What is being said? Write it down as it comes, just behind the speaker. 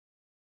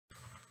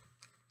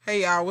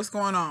Hey y'all, what's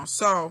going on?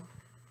 So,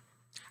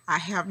 I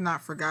have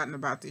not forgotten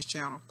about this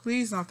channel.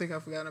 Please don't think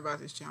I've forgotten about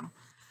this channel.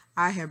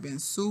 I have been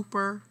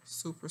super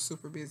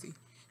busy.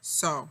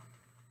 So,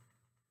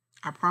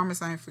 I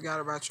promise I ain't forgot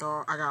about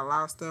y'all. I got a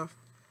lot of stuff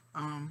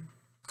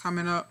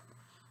coming up.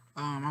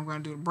 I'm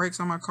going to do the brakes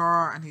on my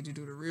car. I need to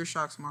do the rear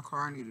shocks on my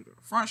car. I need to do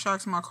the front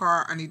shocks on my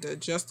car. I need to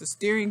adjust the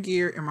steering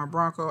gear in my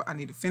Bronco. I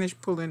need to finish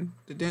pulling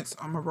the dents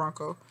on my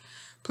Bronco.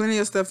 Plenty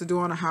of stuff to do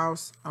on the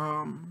house.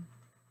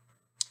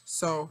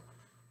 So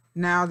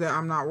now that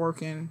I'm not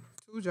working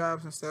 2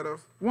 jobs instead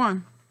of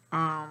 1,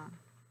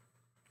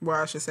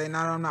 well, I should say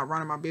now that I'm not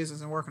running my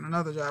business and working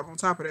another job on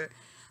top of that,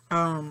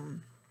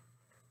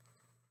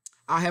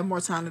 I have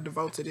more time to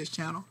devote to this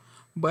channel.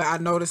 But I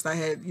noticed I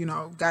had,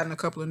 gotten a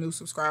couple of new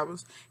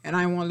subscribers, and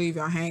I didn't want to leave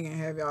y'all hanging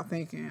and have y'all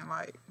thinking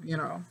like,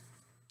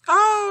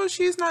 oh,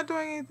 she's not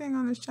doing anything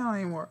on this channel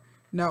anymore.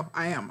 No,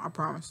 I am. I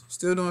promise.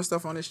 Still doing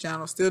stuff on this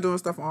channel. Still doing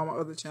stuff on all my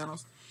other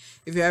channels.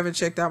 If you haven't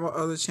checked out my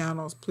other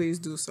channels, please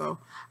do so.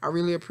 I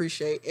really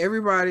appreciate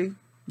everybody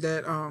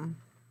that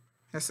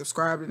has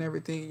subscribed and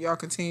everything. Y'all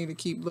continue to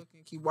keep looking,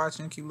 keep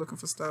watching, keep looking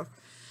for stuff.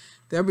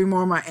 There'll be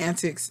more of my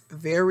antics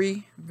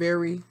very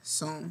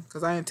soon,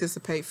 because I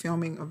anticipate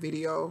filming a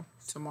video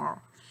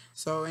tomorrow.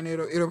 So, and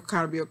it'll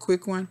kind of be a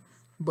quick one,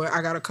 but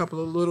I got a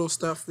couple of little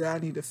stuff that I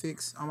need to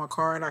fix on my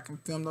car, and I can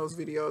film those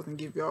videos and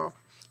give y'all,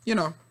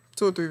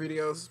 2 or 3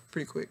 videos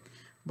pretty quick.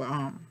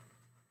 But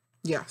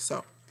yeah,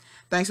 so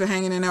thanks for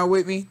hanging in there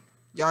with me.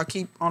 Y'all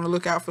keep on the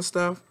lookout for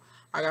stuff.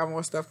 I got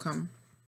more stuff coming.